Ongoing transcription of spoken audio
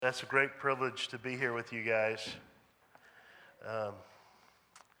it's a great privilege to be here with you guys. I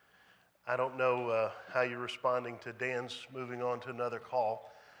don't know how you're responding to Dan's moving on to another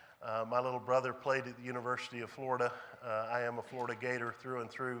call. My little brother played at the University of Florida. I am a Florida Gator through and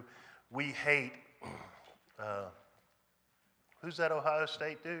through. We hate, who's that Ohio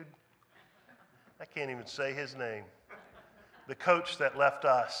State dude? I can't even say his name. The coach that left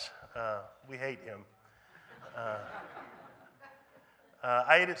us, we hate him.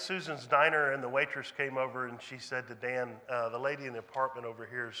 I ate at Susan's Diner, and the waitress came over, and she said to Dan, the lady in the apartment over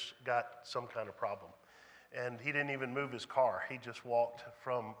here's got some kind of problem. And he didn't even move his car. He just walked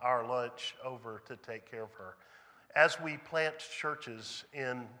from our lunch over to take care of her. As we plant churches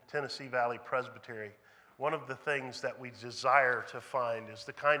in Tennessee Valley Presbytery, one of the things that we desire to find is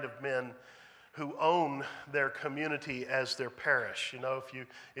the kind of men who own their community as their parish. You know,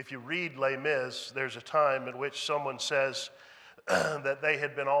 if you read Les Mis, there's a time in which someone says that they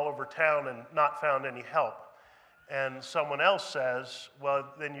had been all over town and not found any help. And someone else says,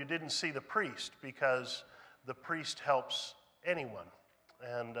 well, then you didn't see the priest, because the priest helps anyone.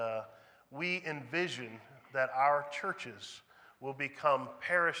 And we envision that our churches will become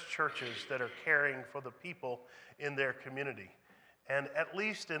parish churches that are caring for the people in their community. And at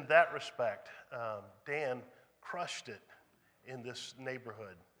least in that respect, Dan crushed it in this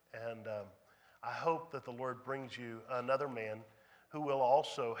neighborhood. And I hope that the Lord brings you another man who will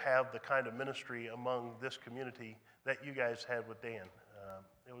also have the kind of ministry among this community that you guys had with Dan.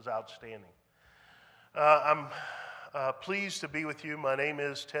 It was outstanding. I'm pleased to be with you. My name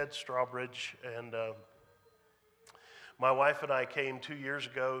is Ted Strawbridge, and my wife and I came 2 years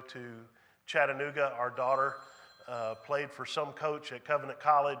ago to Chattanooga. Our daughter played for some coach at Covenant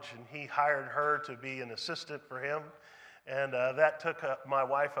College, and he hired her to be an assistant for him. And that took my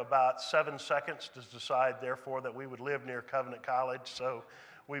wife about 7 seconds to decide, therefore, that we would live near Covenant College. So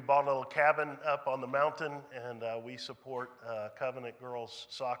we bought a little cabin up on the mountain, and we support Covenant Girls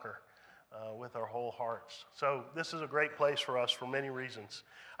Soccer with our whole hearts. So this is a great place for us for many reasons.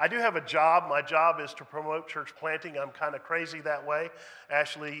 I do have a job. My job is to promote church planting. I'm kind of crazy that way.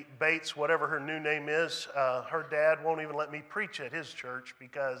 Ashley Bates, whatever her new name is, her dad won't even let me preach at his church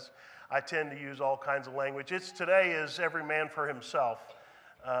because I tend to use all kinds of language. Today is every man for himself.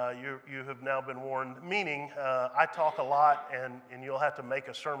 You have now been warned, meaning I talk a lot, and you'll have to make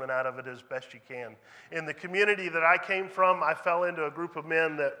a sermon out of it as best you can. In the community that I came from, I fell into a group of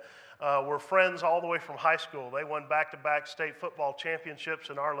men that were friends all the way from high school. They won back-to-back state football championships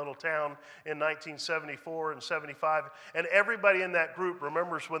in our little town in 1974 and 75. And everybody in that group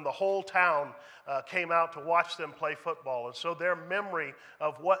remembers when the whole town came out to watch them play football. And so their memory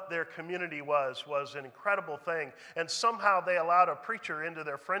of what their community was an incredible thing. And somehow they allowed a preacher into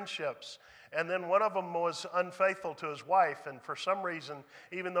their friendships. And then one of them was unfaithful to his wife, and for some reason,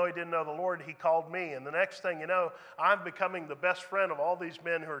 even though he didn't know the Lord, he called me. And the next thing you know, I'm becoming the best friend of all these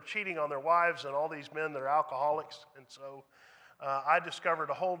men who are cheating on their wives and all these men that are alcoholics. And so I discovered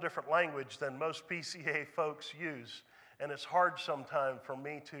a whole different language than most PCA folks use. And it's hard sometimes for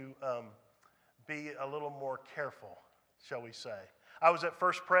me to be a little more careful, shall we say. I was at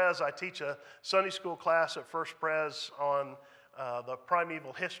First Pres. I teach a Sunday school class at First Pres on the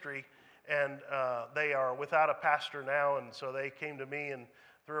primeval history. And they are without a pastor now, and so they came to me, and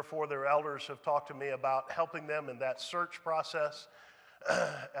 3 or 4 of their elders have talked to me about helping them in that search process.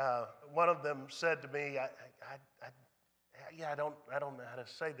 One of them said to me, I don't know how to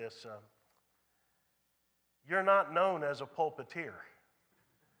say this. You're not known as a pulpiteer.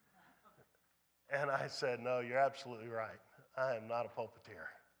 And I said, no, you're absolutely right. I am not a pulpiteer.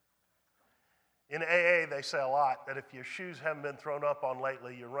 In AA, they say a lot that if your shoes haven't been thrown up on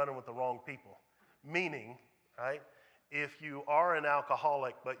lately, you're running with the wrong people. Meaning, right, if you are an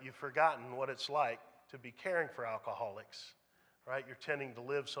alcoholic but you've forgotten what it's like to be caring for alcoholics, right, you're tending to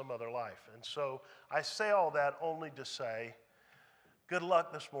live some other life. And so I say all that only to say, good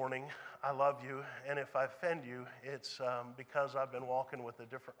luck this morning. I love you. And if I offend you, it's because I've been walking with a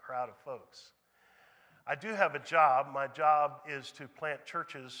different crowd of folks. I do have a job. My job is to plant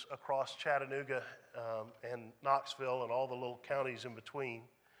churches across Chattanooga and Knoxville and all the little counties in between.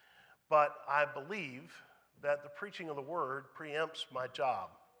 But I believe that the preaching of the word preempts my job.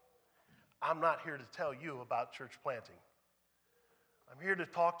 I'm not here to tell you about church planting. I'm here to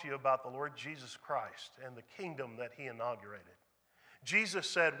talk to you about the Lord Jesus Christ and the kingdom that he inaugurated. Jesus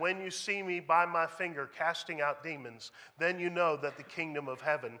said, when you see me by my finger casting out demons, then you know that the kingdom of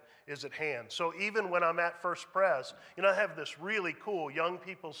heaven is at hand. So even when I'm at First Pres, I have this really cool young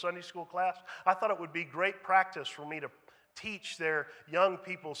people Sunday school class. I thought it would be great practice for me to teach their young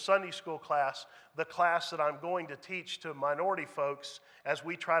people Sunday school class, the class that I'm going to teach to minority folks as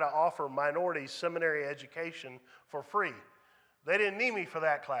we try to offer minorities seminary education for free. They didn't need me for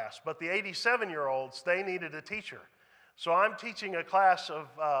that class, but the 87-year-olds, they needed a teacher. So I'm teaching a class of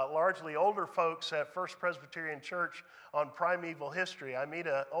largely older folks at First Presbyterian Church on primeval history. I meet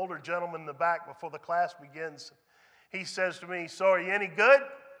an older gentleman in the back before the class begins. He says to me, "So are you any good?"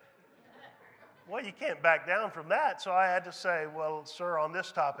 Well, you can't back down from that. So I had to say, "Well, sir, on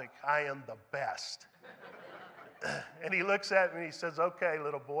this topic, I am the best." And he looks at me and he says, "Okay,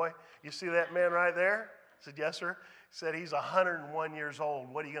 little boy, you see that man right there?" I said, "Yes, sir." He said, "He's 101 years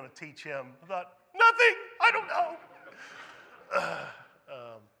old. What are you going to teach him?" I thought, "Nothing. I don't know."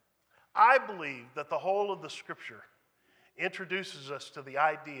 I believe that the whole of the Scripture introduces us to the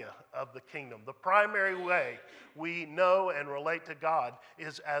idea of the kingdom. The primary way we know and relate to God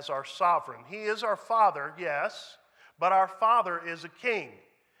is as our sovereign. He is our Father, yes, but our Father is a king.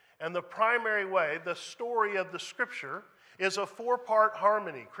 And the primary way, the story of the Scripture, is a four-part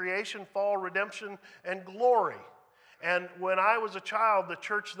harmony: creation, fall, redemption, and glory. And when I was a child, the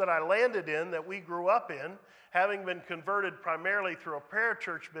church that I landed in, that we grew up in, having been converted primarily through a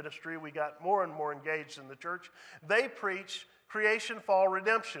parachurch ministry, we got more and more engaged in the church. They preach creation, fall,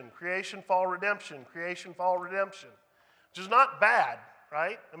 redemption, creation, fall, redemption, creation, fall, redemption, which is not bad,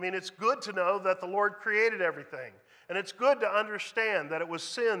 right? I mean, it's good to know that the Lord created everything. And it's good to understand that it was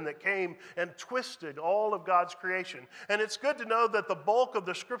sin that came and twisted all of God's creation. And it's good to know that the bulk of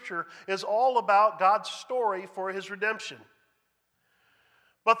the Scripture is all about God's story for his redemption.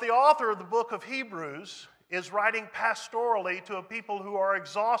 But the author of the book of Hebrews is writing pastorally to a people who are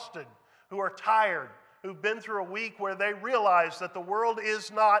exhausted, who are tired, who've been through a week where they realize that the world is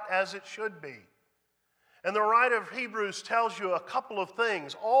not as it should be. And the writer of Hebrews tells you a couple of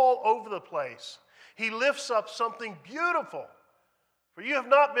things all over the place. He lifts up something beautiful. For you have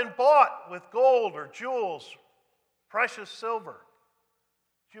not been bought with gold or jewels, precious silver.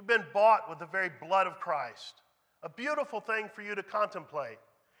 You've been bought with the very blood of Christ. A beautiful thing for you to contemplate.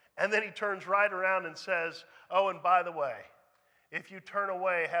 And then he turns right around and says, "Oh, and by the way, if you turn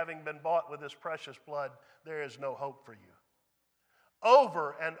away having been bought with this precious blood, there is no hope for you."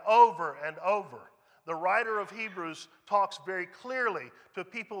 Over and over and over, the writer of Hebrews talks very clearly to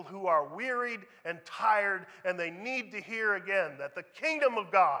people who are wearied and tired, and they need to hear again that the kingdom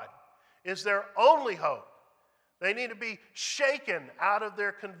of God is their only hope. They need to be shaken out of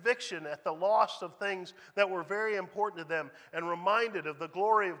their conviction at the loss of things that were very important to them and reminded of the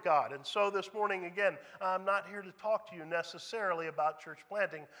glory of God. And so this morning, again, I'm not here to talk to you necessarily about church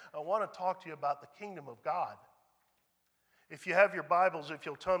planting. I want to talk to you about the kingdom of God. If you have your Bibles, if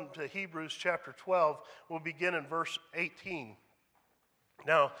you'll turn to Hebrews chapter 12, we'll begin in verse 18.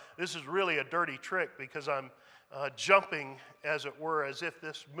 Now, this is really a dirty trick because I'm jumping, as it were, as if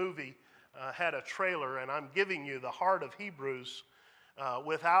this movie had a trailer, and I'm giving you the heart of Hebrews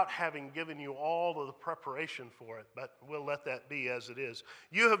without having given you all of the preparation for it, but we'll let that be as it is.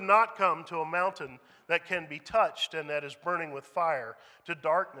 You have not come to a mountain that can be touched and that is burning with fire, to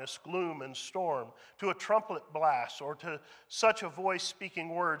darkness, gloom, and storm, to a trumpet blast, or to such a voice speaking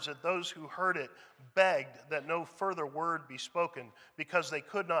words that those who heard it begged that no further word be spoken, because they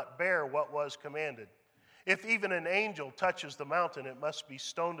could not bear what was commanded. If even an angel touches the mountain, it must be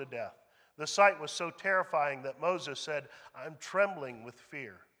stoned to death. The sight was so terrifying that Moses said, "I'm trembling with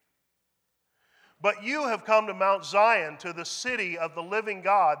fear." But you have come to Mount Zion, to the city of the living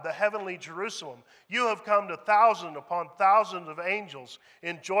God, the heavenly Jerusalem. You have come to thousands upon thousands of angels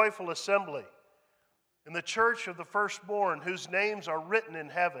in joyful assembly. In the church of the firstborn, whose names are written in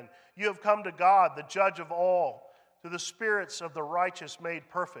heaven. You have come to God, the judge of all, to the spirits of the righteous made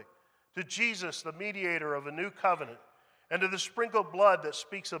perfect, to Jesus, the mediator of a new covenant, and to the sprinkled blood that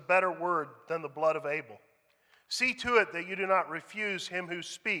speaks a better word than the blood of Abel. See to it that you do not refuse him who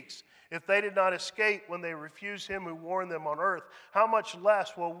speaks. If they did not escape when they refused him who warned them on earth, how much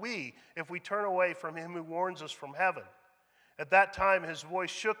less will we if we turn away from him who warns us from heaven? At that time his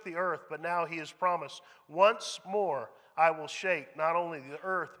voice shook the earth, but now he has promised, "Once more I will shake not only the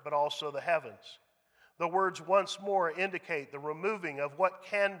earth but also the heavens." The words "once more" indicate the removing of what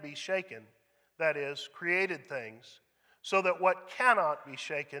can be shaken, that is, created things, so that what cannot be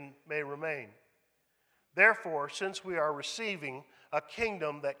shaken may remain. Therefore, since we are receiving a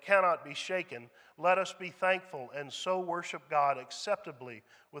kingdom that cannot be shaken, let us be thankful and so worship God acceptably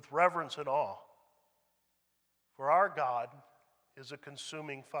with reverence and awe. For our God is a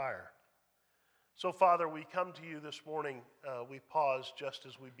consuming fire. So, Father, we come to you this morning. We pause just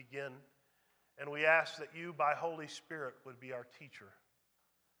as we begin, and we ask that you, by Holy Spirit, would be our teacher.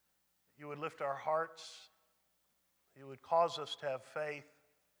 You would lift our hearts, You would cause us to have faith,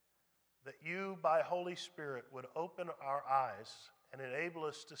 that you, by Holy Spirit, would open our eyes and enable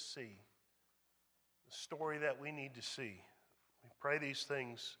us to see the story that we need to see. We pray these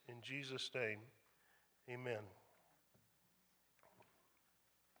things in Jesus' name. Amen.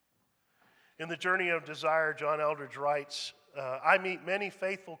 In The Journey of Desire, John Eldredge writes, I meet many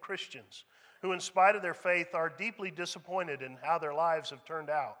faithful Christians who, in spite of their faith, are deeply disappointed in how their lives have turned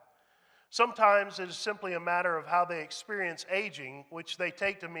out. Sometimes it is simply a matter of how they experience aging, which they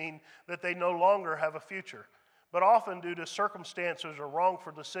take to mean that they no longer have a future. But often, due to circumstances or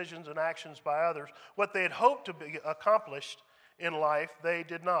wrongful decisions and actions by others, what they had hoped to be accomplished in life, they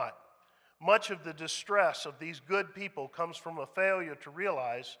did not. Much of the distress of these good people comes from a failure to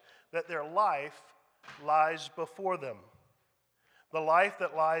realize that their life lies before them. The life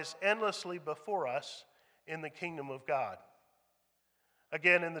that lies endlessly before us in the kingdom of God.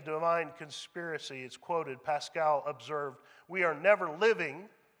 Again, in The Divine Conspiracy, it's quoted, Pascal observed, we are never living,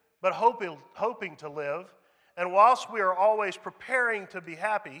 but hoping to live. And whilst we are always preparing to be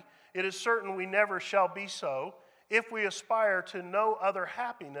happy, it is certain we never shall be so if we aspire to no other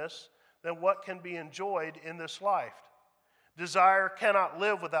happiness than what can be enjoyed in this life. Desire cannot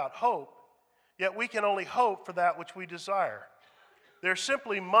live without hope, yet we can only hope for that which we desire. There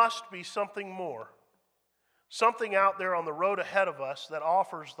simply must be something more. Something out there on the road ahead of us that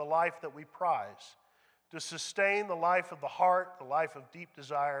offers the life that we prize. To sustain the life of the heart, the life of deep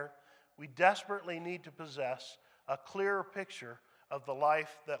desire, we desperately need to possess a clearer picture of the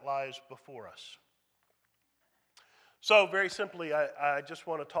life that lies before us. So, very simply, I just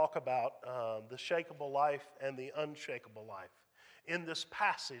want to talk about the shakeable life and the unshakable life. In this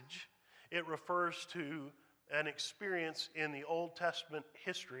passage, it refers to an experience in the Old Testament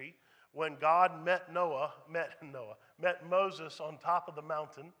history when God met Moses on top of the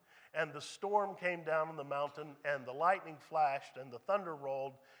mountain, and the storm came down on the mountain, and the lightning flashed, and the thunder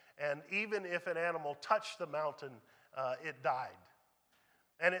rolled, and even if an animal touched the mountain, it died.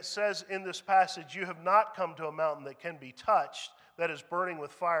 And it says in this passage, you have not come to a mountain that can be touched, that is burning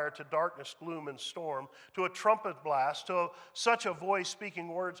with fire, to darkness, gloom, and storm, to a trumpet blast, to such a voice speaking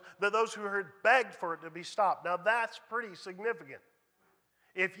words that those who heard begged for it to be stopped. Now that's pretty significant.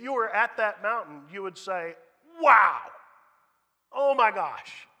 If you were at that mountain, you would say, wow, oh my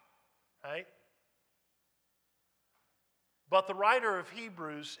gosh, right? But the writer of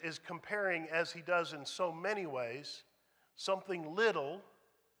Hebrews is comparing, as he does in so many ways, something little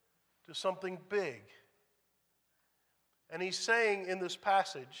to something big. And he's saying in this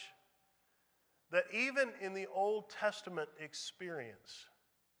passage that even in the Old Testament experience,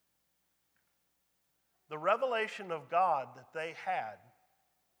 the revelation of God that they had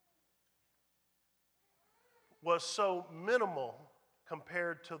was so minimal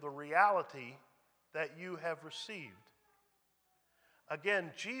compared to the reality that you have received.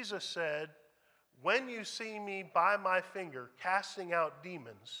 Again, Jesus said, when you see me by my finger casting out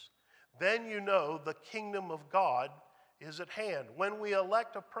demons, then you know the kingdom of God is at hand. When we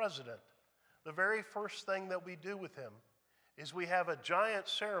elect a president, the very first thing that we do with him is we have a giant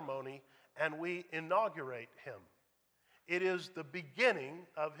ceremony and we inaugurate him. It is the beginning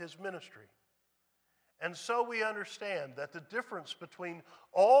of his ministry. And so we understand that the difference between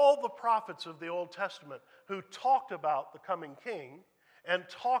all the prophets of the Old Testament who talked about the coming king and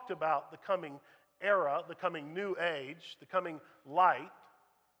talked about the coming era, the coming new age, the coming light,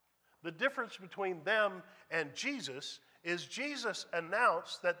 the difference between them and Jesus is Jesus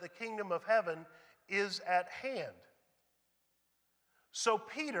announced that the kingdom of heaven is at hand. So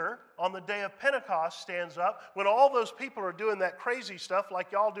Peter, on the day of Pentecost, stands up when all those people are doing that crazy stuff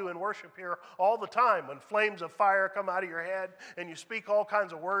like y'all do in worship here all the time, when flames of fire come out of your head and you speak all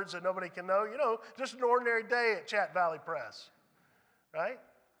kinds of words that nobody can know. You know, just an ordinary day at Chat Valley Press, right?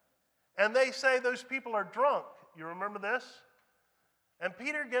 And they say those people are drunk. You remember this? And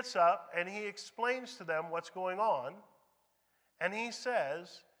Peter gets up and he explains to them what's going on. And he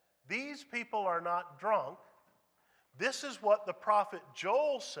says, these people are not drunk. This is what the prophet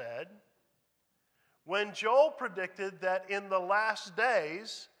Joel said when Joel predicted that in the last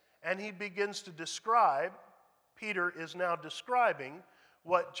days, and he begins to describe, Peter is now describing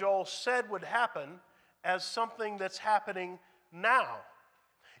what Joel said would happen as something that's happening now.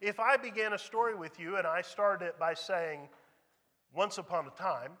 If I began a story with you and I started it by saying, once upon a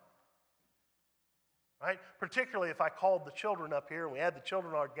time, right? Particularly if I called the children up here and we had the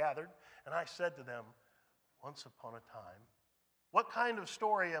children all gathered and I said to them, once upon a time, what kind of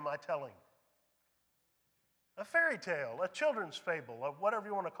story am I telling? a fairy tale, a children's fable, or whatever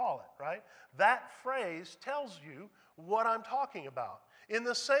you want to call it, right? That phrase tells you what I'm talking about. In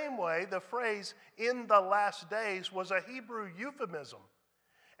the same way, the phrase "in the last days" was a Hebrew euphemism.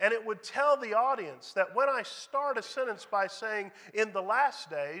 And it would tell the audience that when I start a sentence by saying "in the last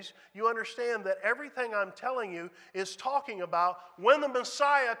days," you understand that everything I'm telling you is talking about when the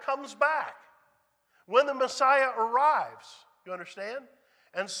Messiah comes back, when the Messiah arrives. You understand?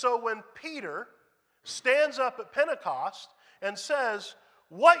 And so when Peter stands up at Pentecost and says,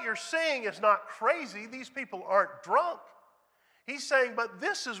 "What you're saying is not crazy, these people aren't drunk," he's saying, but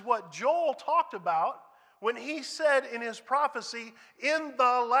this is what Joel talked about when he said in his prophecy, "in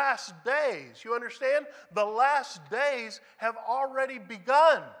the last days." You understand? The last days have already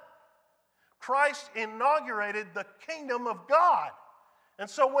begun. Christ inaugurated the kingdom of God. And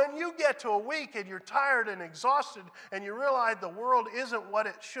so when you get to a week and you're tired and exhausted and you realize the world isn't what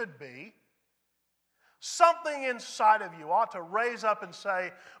it should be, something inside of you ought to raise up and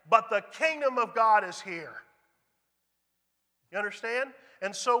say, "But the kingdom of God is here." You understand?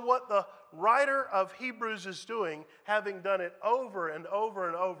 And so what the writer of Hebrews is doing, having done it over and over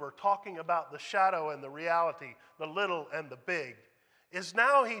and over, talking about the shadow and the reality, the little and the big, is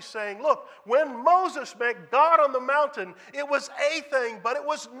now he's saying, look, when Moses met God on the mountain, it was a thing, but it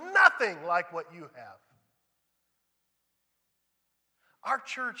was nothing like what you have. Our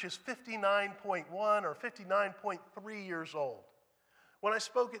church is 59.1 or 59.3 years old. When I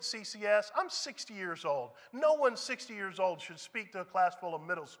spoke at CCS, I'm 60 years old. No one 60 years old should speak to a class full of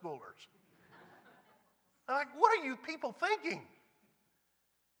middle schoolers. I'm like, what are you people thinking?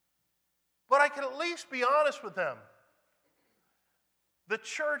 But I can at least be honest with them. The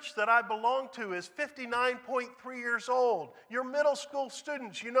church that I belong to is 59.3 years old. You're middle school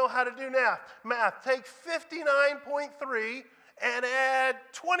students. You know how to do math. Take 59.3 and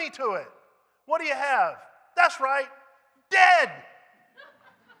add 20 to it. What do you have? That's right, dead.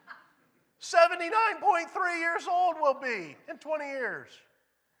 79.3 years old we'll be in 20 years.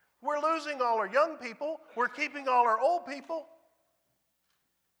 We're losing all our young people. We're keeping all our old people.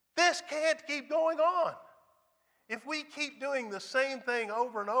 This can't keep going on. If we keep doing the same thing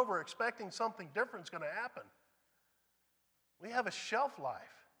over and over, expecting something different is going to happen, we have a shelf life.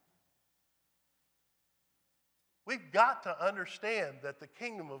 We've got to understand that the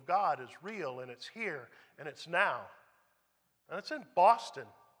kingdom of God is real, and it's here, and it's now. And it's in Boston,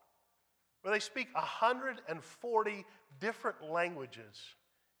 where they speak 140 different languages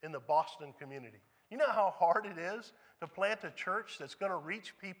in the Boston community. You know how hard it is to plant a church that's going to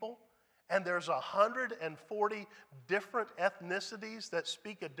reach people, and there's 140 different ethnicities that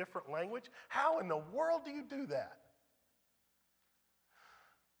speak a different language? How in the world do you do that?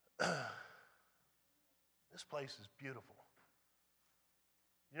 This place is beautiful.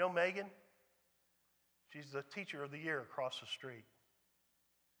 You know Megan? She's the teacher of the year across the street.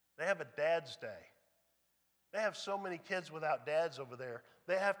 They have a Dad's Day. They have so many kids without dads over there,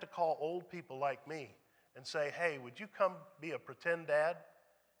 they have to call old people like me and say, "Hey, would you come be a pretend dad?"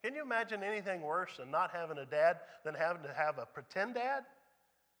 Can you imagine anything worse than not having a dad than having to have a pretend dad?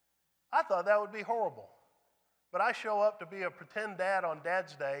 I thought that would be horrible. But I show up to be a pretend dad on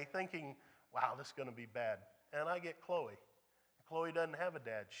Dad's Day thinking, wow, this is going to be bad. And I get Chloe. Chloe doesn't have a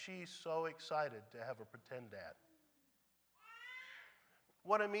dad. She's so excited to have a pretend dad.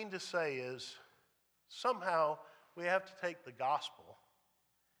 What I mean to say is, somehow we have to take the gospel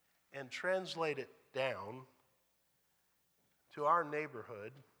and translate it down to our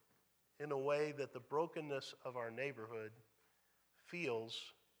neighborhood in a way that the brokenness of our neighborhood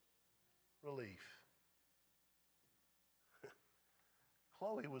feels relief.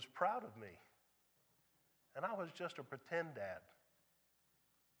 Chloe was proud of me, and I was just a pretend dad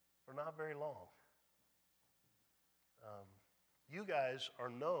for not very long. You guys are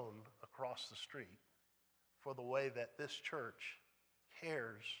known across the street for the way that this church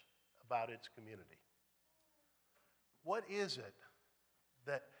cares about its community. What is it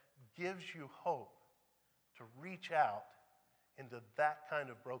that gives you hope to reach out into that kind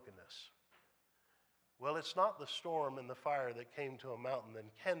of brokenness? Well, it's not the storm and the fire that came to a mountain and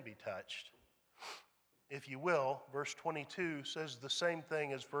can be touched. If you will, verse 22 says the same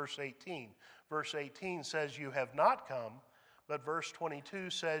thing as verse 18. Verse 18 says you have not come, but verse 22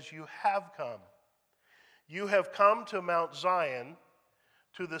 says you have come. You have come to Mount Zion,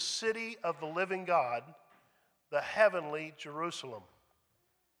 to the city of the living God, the heavenly Jerusalem.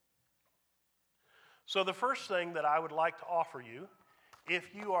 So the first thing that I would like to offer you,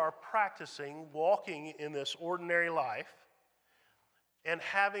 if you are practicing walking in this ordinary life and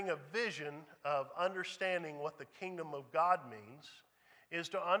having a vision of understanding what the kingdom of God means, is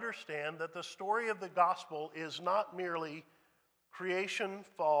to understand that the story of the gospel is not merely creation,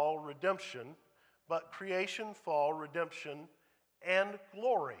 fall, redemption, but creation, fall, redemption, and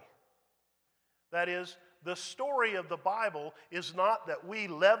glory. That is, the story of the Bible is not that we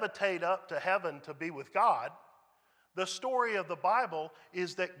levitate up to heaven to be with God. The story of the Bible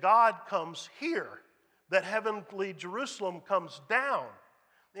is that God comes here, that heavenly Jerusalem comes down.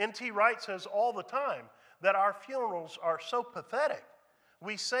 N.T. Wright says all the time that our funerals are so pathetic.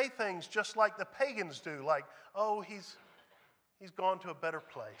 We say things just like the pagans do, like, oh, he's gone to a better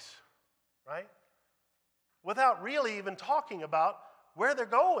place, right? Without really even talking about where they're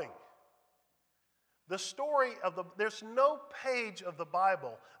going. The story of there's no page of the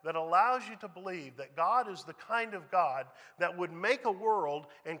Bible that allows you to believe that God is the kind of God that would make a world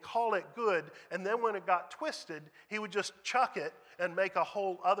and call it good, and then when it got twisted, he would just chuck it and make a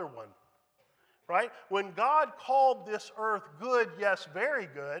whole other one. Right? When God called this earth good, yes, very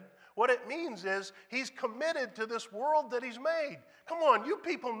good, what it means is he's committed to this world that he's made. Come on, you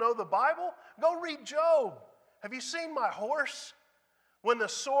people know the Bible. Go read Job. Have you seen my horse? When the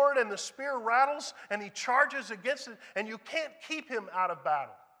sword and the spear rattles and he charges against it and you can't keep him out of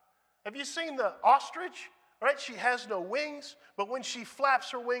battle. Have you seen the ostrich? Right? She has no wings, but when she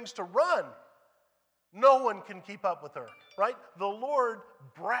flaps her wings to run, no one can keep up with her. Right? The Lord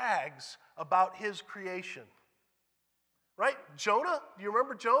brags about his creation. Right? Jonah, do you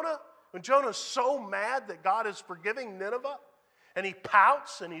remember Jonah? When Jonah's so mad that God is forgiving Nineveh and he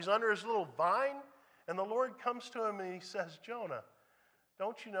pouts and he's under his little vine and the Lord comes to him and he says, Jonah,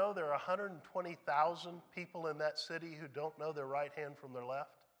 don't you know there are 120,000 people in that city who don't know their right hand from their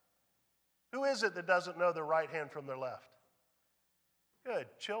left? Who is it that doesn't know their right hand from their left? Good,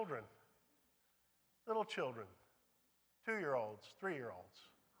 children. Little children. 2-year-olds, 3-year-olds.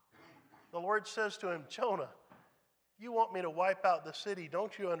 The Lord says to him, Jonah, you want me to wipe out the city,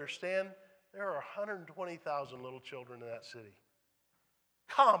 don't you understand? There are 120,000 little children in that city.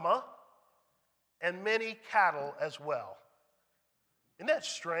 Comma, and many cattle as well. Isn't that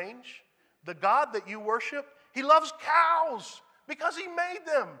strange? The God that you worship, he loves cows because he made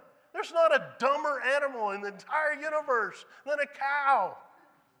them. There's not a dumber animal in the entire universe than a cow.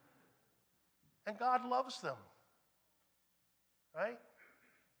 And God loves them. Right?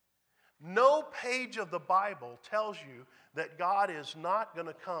 No page of the Bible tells you that God is not going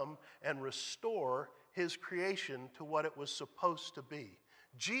to come and restore his creation to what it was supposed to be.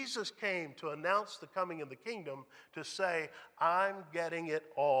 Jesus came to announce the coming of the kingdom, to say, I'm getting it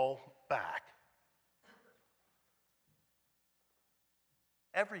all back.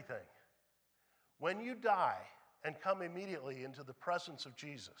 Everything. When you die and come immediately into the presence of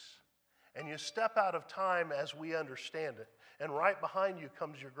Jesus, and you step out of time as we understand it, and right behind you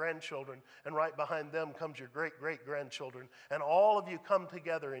comes your grandchildren, and right behind them comes your great-great-grandchildren, and all of you come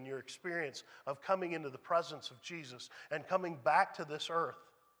together in your experience of coming into the presence of Jesus and coming back to this earth.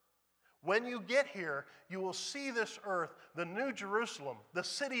 When you get here, you will see this earth, the New Jerusalem, the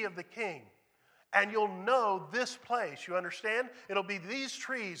city of the King, and you'll know this place. You understand? It'll be these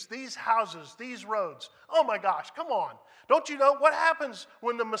trees, these houses, these roads. Oh my gosh, come on. Don't you know what happens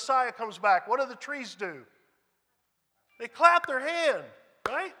when the Messiah comes back? What do the trees do? They clap their hand,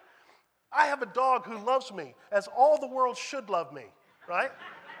 right? I have a dog who loves me as all the world should love me, right?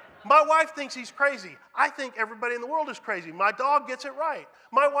 My wife thinks he's crazy. I think everybody in the world is crazy. My dog gets it right.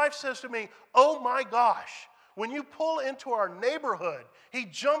 My wife says to me, oh my gosh, when you pull into our neighborhood, he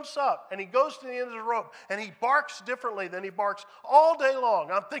jumps up and he goes to the end of the rope and he barks differently than he barks all day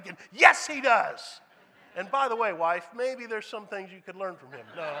long. I'm thinking, yes, he does. And by the way, wife, maybe there's some things you could learn from him.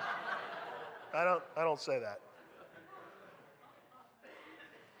 No, I don't say that.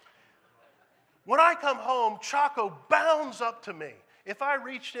 When I come home, Chaco bounds up to me. If I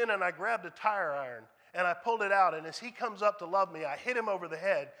reached in and I grabbed a tire iron and I pulled it out, and as he comes up to love me, I hit him over the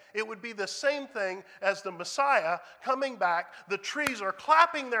head, it would be the same thing as the Messiah coming back. The trees are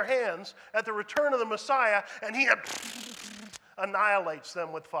clapping their hands at the return of the Messiah, and he annihilates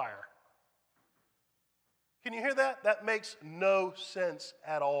them with fire. Can you hear that? That makes no sense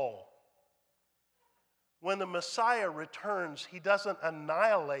at all. When the Messiah returns, he doesn't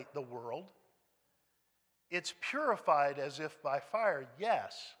annihilate the world. It's purified as if by fire,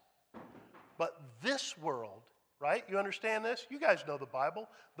 yes. But this world, right? You understand this? You guys know the Bible.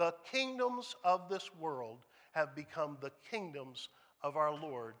 The kingdoms of this world have become the kingdoms of our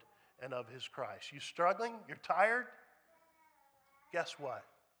Lord and of his Christ. You struggling? You're tired? Guess what?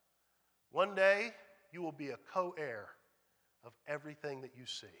 One day, you will be a co-heir of everything that you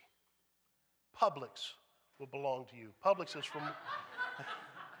see. Publix will belong to you. Publix is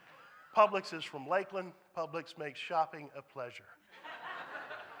from Lakeland. Publix makes shopping a pleasure.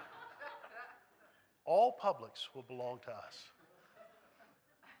 All Publix will belong to us.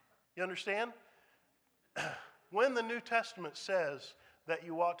 You understand? When the New Testament says that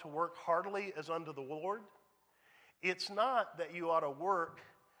you ought to work heartily as unto the Lord, it's not that you ought to work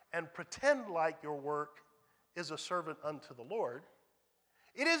and pretend like your work is a servant unto the Lord.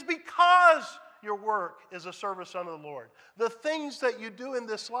 It is because your work is a service unto the Lord. The things that you do in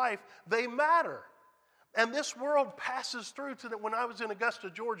this life, they matter. And this world passes through to that. When I was in Augusta,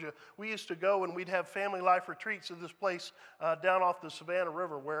 Georgia, we used to go and we'd have family life retreats at this place down off the Savannah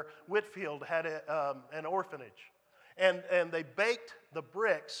River where Whitfield had an orphanage. And they baked the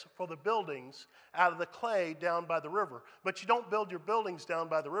bricks for the buildings out of the clay down by the river. But you don't build your buildings down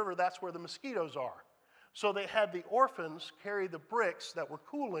by the river. That's where the mosquitoes are. So they had the orphans carry the bricks that were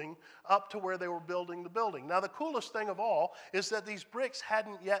cooling up to where they were building the building. Now the coolest thing of all is that these bricks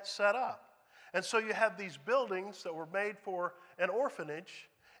hadn't yet set up. And so you have these buildings that were made for an orphanage,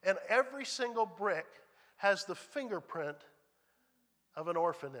 and every single brick has the fingerprint of an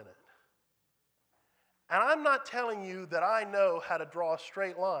orphan in it. And I'm not telling you that I know how to draw a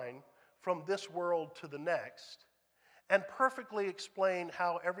straight line from this world to the next and perfectly explain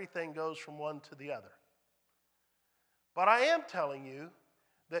how everything goes from one to the other. But I am telling you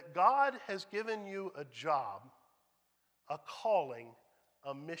that God has given you a job, a calling,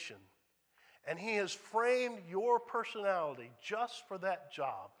 a mission. And He has framed your personality just for that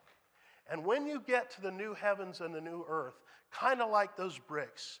job. And when you get to the new heavens and the new earth, kind of like those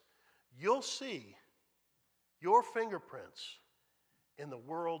bricks, you'll see your fingerprints in the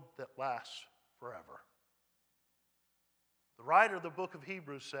world that lasts forever. The writer of the book of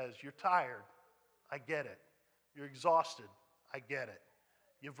Hebrews says, you're tired, I get it. You're exhausted, I get it.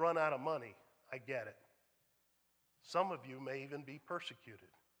 You've run out of money, I get it. Some of you may even be persecuted.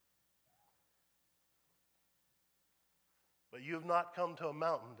 But you have not come to a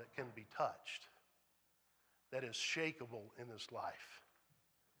mountain that can be touched, that is shakeable in this life.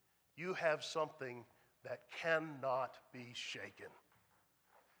 You have something that cannot be shaken.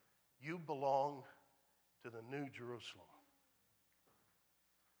 You belong to the New Jerusalem.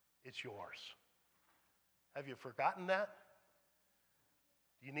 It's yours. Have you forgotten that?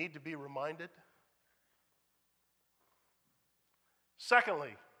 Do you need to be reminded?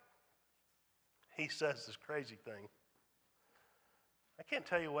 Secondly, he says this crazy thing. I can't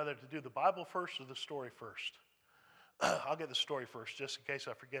tell you whether to do the Bible first or the story first. I'll get the story first, just in case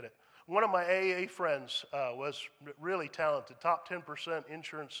I forget it. One of my AA friends was really talented, top 10%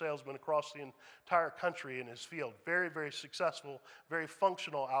 insurance salesman across the entire country in his field. Very, very successful, very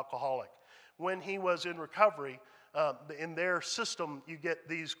functional alcoholic. When he was in recovery, in their system, you get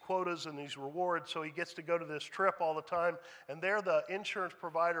these quotas and these rewards, so he gets to go to this trip all the time, and they're the insurance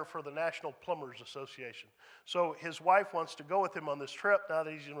provider for the National Plumbers Association. So his wife wants to go with him on this trip now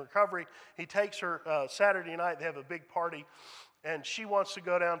that he's in recovery. He takes her Saturday night, they have a big party, and she wants to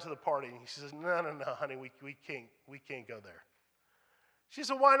go down to the party. And he says, no, honey, we can't go there. She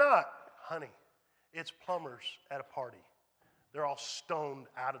said, why not? Honey, it's plumbers at a party. They're all stoned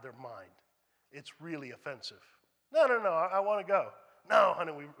out of their mind. It's really offensive. No, I want to go. No,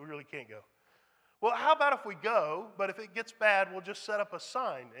 honey, we really can't go. Well, how about if we go, but if it gets bad, we'll just set up a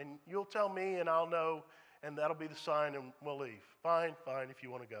sign, and you'll tell me, and I'll know, and that'll be the sign, and we'll leave. Fine, if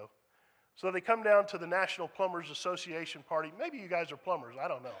you want to go. So they come down to the National Plumbers Association party. Maybe you guys are plumbers. I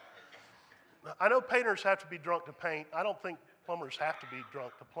don't know. I know painters have to be drunk to paint. I don't think plumbers have to be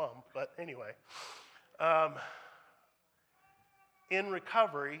drunk to plumb, but anyway. In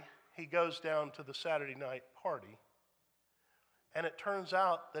recovery, he goes down to the Saturday night party, and it turns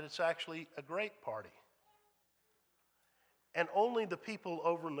out that it's actually a great party. And only the people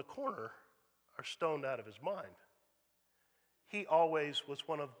over in the corner are stoned out of his mind. He always was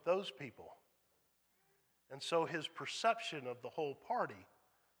one of those people. And so his perception of the whole party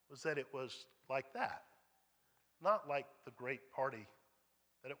was that it was like that, not like the great party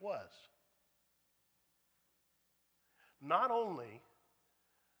that it was. Not only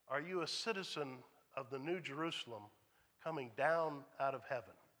are you a citizen of the New Jerusalem coming down out of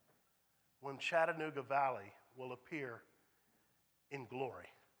heaven when Chattanooga Valley will appear in glory,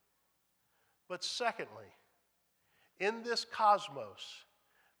 but secondly, in this cosmos,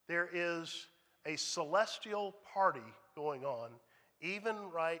 there is a celestial party going on even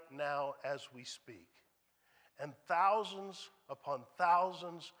right now as we speak. And thousands upon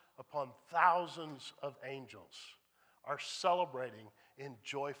thousands upon thousands of angels are celebrating in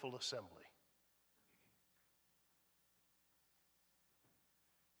joyful assembly.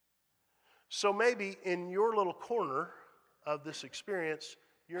 So maybe in your little corner of this experience,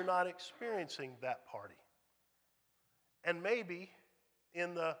 you're not experiencing that party. And maybe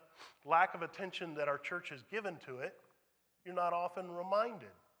in the lack of attention that our church has given to it, you're not often reminded.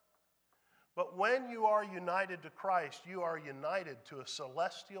 But when you are united to Christ, you are united to a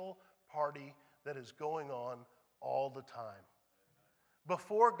celestial party that is going on all the time.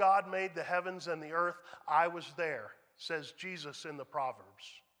 Before God made the heavens and the earth, I was there, says Jesus in the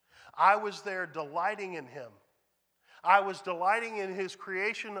Proverbs. I was there delighting in him. I was delighting in his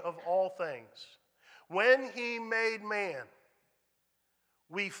creation of all things. When he made man,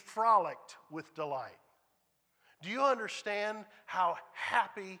 we frolicked with delight. Do you understand how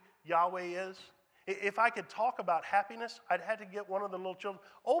happy Yahweh is? If I could talk about happiness, I'd have to get one of the little children.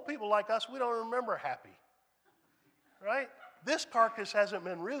 Old people like us, we don't remember happy, right? This carcass hasn't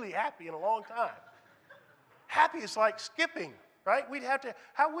been really happy in a long time. Happy is like skipping, right? We'd have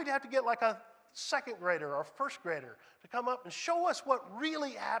to get like a second grader or first grader to come up and show us what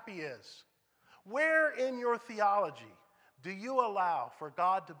really happy is. Where in your theology do you allow for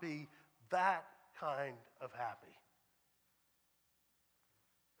God to be that kind of happy?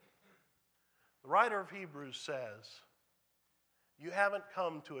 The writer of Hebrews says, you haven't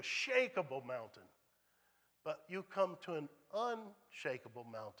come to a shakeable mountain, but you come to an unshakable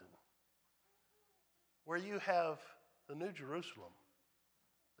mountain where you have the New Jerusalem,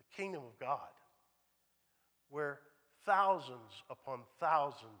 the kingdom of God, where thousands upon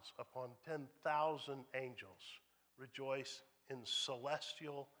 10,000 angels rejoice in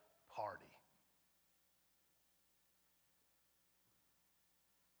celestial party.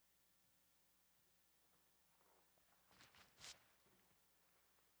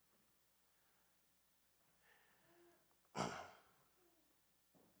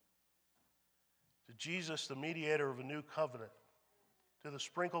 To Jesus, the mediator of a new covenant, to the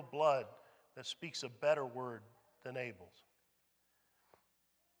sprinkled blood that speaks a better word than Abel's.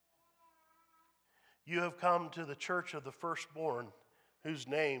 You have come to the church of the firstborn, whose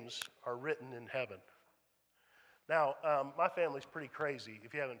names are written in heaven. Now, my family's pretty crazy.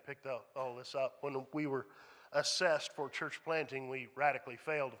 If you haven't picked up all this up, when we were assessed for church planting, we radically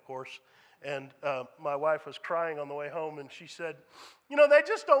failed, of course. And my wife was crying on the way home, and she said, they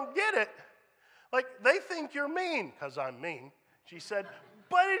just don't get it. Like, they think you're mean, because I'm mean. She said,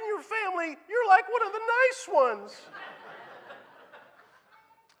 but in your family, you're like one of the nice ones.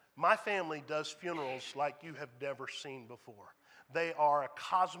 My family does funerals like you have never seen before. They are a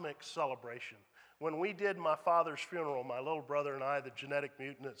cosmic celebration. When we did my father's funeral, my little brother and I, the genetic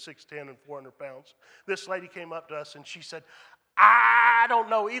mutant at 6'10" and 400 pounds, this lady came up to us and she said, I don't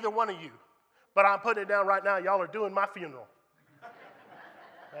know either one of you, but I'm putting it down right now. Y'all are doing my funeral.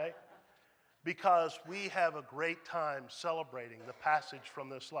 Right? Because we have a great time celebrating the passage from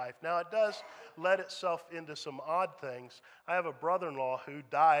this life. Now, it does let itself into some odd things. I have a brother-in-law who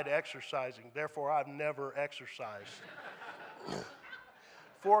died exercising, therefore I've never exercised.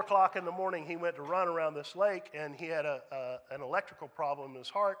 4 o'clock in the morning, he went to run around this lake, and he had an electrical problem in his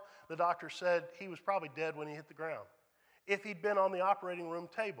heart. The doctor said he was probably dead when he hit the ground. If he'd been on the operating room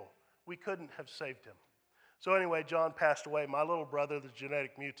table, we couldn't have saved him. So anyway, John passed away. My little brother, the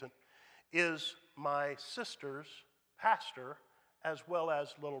genetic mutant, is my sister's pastor as well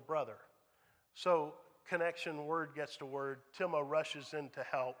as little brother. So connection, word gets to word. Timo rushes in to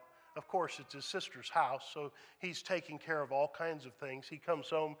help. Of course, it's his sister's house, so he's taking care of all kinds of things. He comes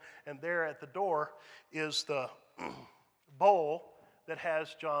home, and there at the door is the bowl that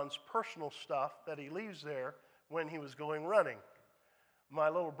has John's personal stuff that he leaves there when he was going running. My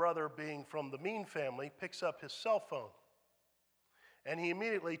little brother, being from the Mean family, picks up his cell phone. And he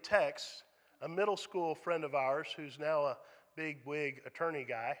immediately texts a middle school friend of ours who's now a big wig attorney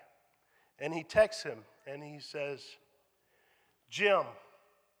guy. And he texts him and he says, Jim,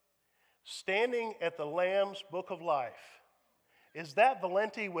 standing at the Lamb's Book of Life, is that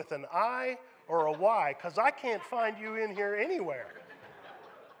Valenti with an I or a Y? Because I can't find you in here anywhere.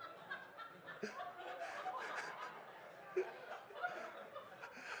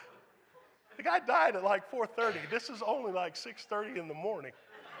 The guy died at like 4:30. This is only like 6:30 in the morning.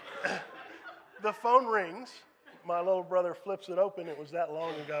 The phone rings. My little brother flips it open. It was that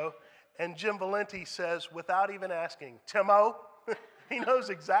long ago. And Jim Valenti says, without even asking, Timo, he knows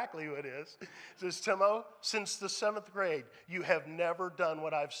exactly who it is. He says, Timo, since the 7th grade, you have never done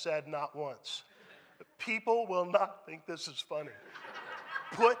what I've said, not once. People will not think this is funny.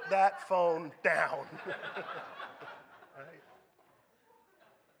 Put that phone down. Right?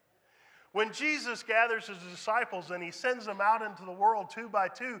 When Jesus gathers his disciples and he sends them out into the world 2 by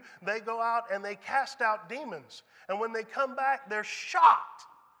 2, they go out and they cast out demons. And when they come back, they're shocked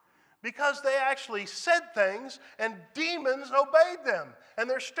because they actually said things and demons obeyed them. And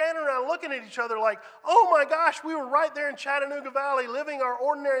they're standing around looking at each other like, oh my gosh, we were right there in Chattanooga Valley living our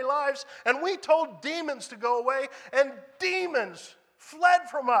ordinary lives, and we told demons to go away, and demons fled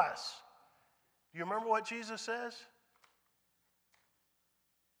from us. Do you remember what Jesus says?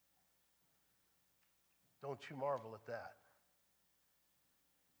 Don't you marvel at that.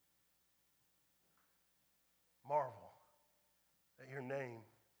 Marvel that your name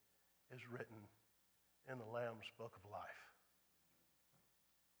is written in the Lamb's Book of Life.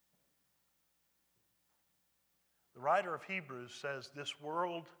 The writer of Hebrews says this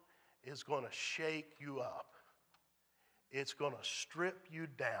world is going to shake you up. It's going to strip you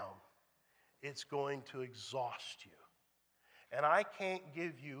down. It's going to exhaust you. And I can't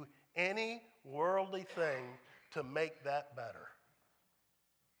give you any worldly thing to make that better.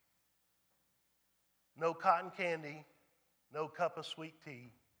 No cotton candy, no cup of sweet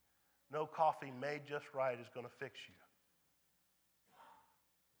tea, no coffee made just right is going to fix you.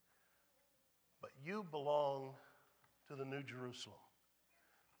 But you belong to the New Jerusalem,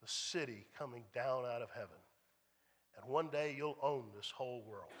 the city coming down out of heaven. And one day you'll own this whole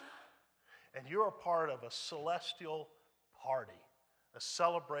world. And you're a part of a celestial party, a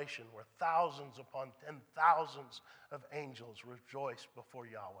celebration where thousands upon 10,000s of angels rejoice before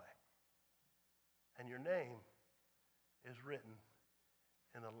Yahweh. And your name is written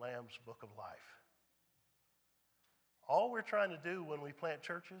in the Lamb's Book of Life. All we're trying to do when we plant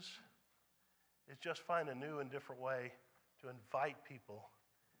churches is just find a new and different way to invite people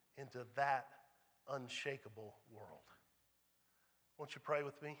into that unshakable world. Won't you pray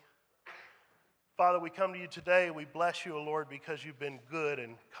with me? Father, we come to you today. We bless you, O Lord, because you've been good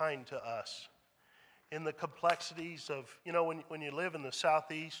and kind to us. In the complexities of, when you live in the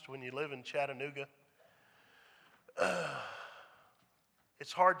Southeast, when you live in Chattanooga,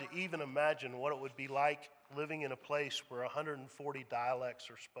 it's hard to even imagine what it would be like living in a place where 140 dialects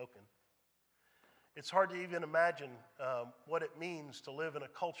are spoken. It's hard to even imagine what it means to live in a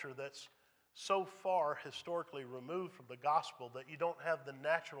culture that's so far historically removed from the gospel that you don't have the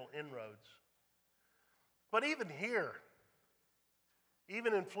natural inroads. But even here,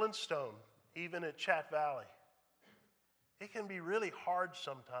 even in Flintstone, even at Chat Valley, it can be really hard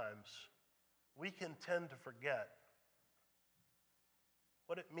sometimes. We can tend to forget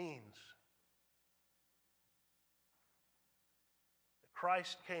what it means that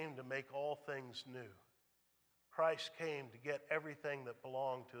Christ came to make all things new. Christ came to get everything that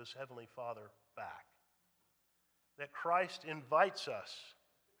belonged to his heavenly Father back. That Christ invites us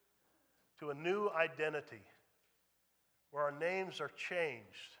to a new identity where our names are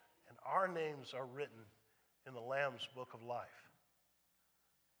changed and our names are written in the Lamb's Book of Life.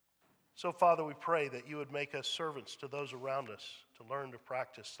 So, Father, we pray that you would make us servants to those around us, to learn to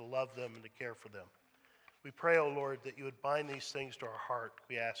practice, to love them, and to care for them. We pray, O Lord, that you would bind these things to our heart.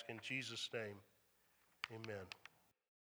 We ask in Jesus' name, amen.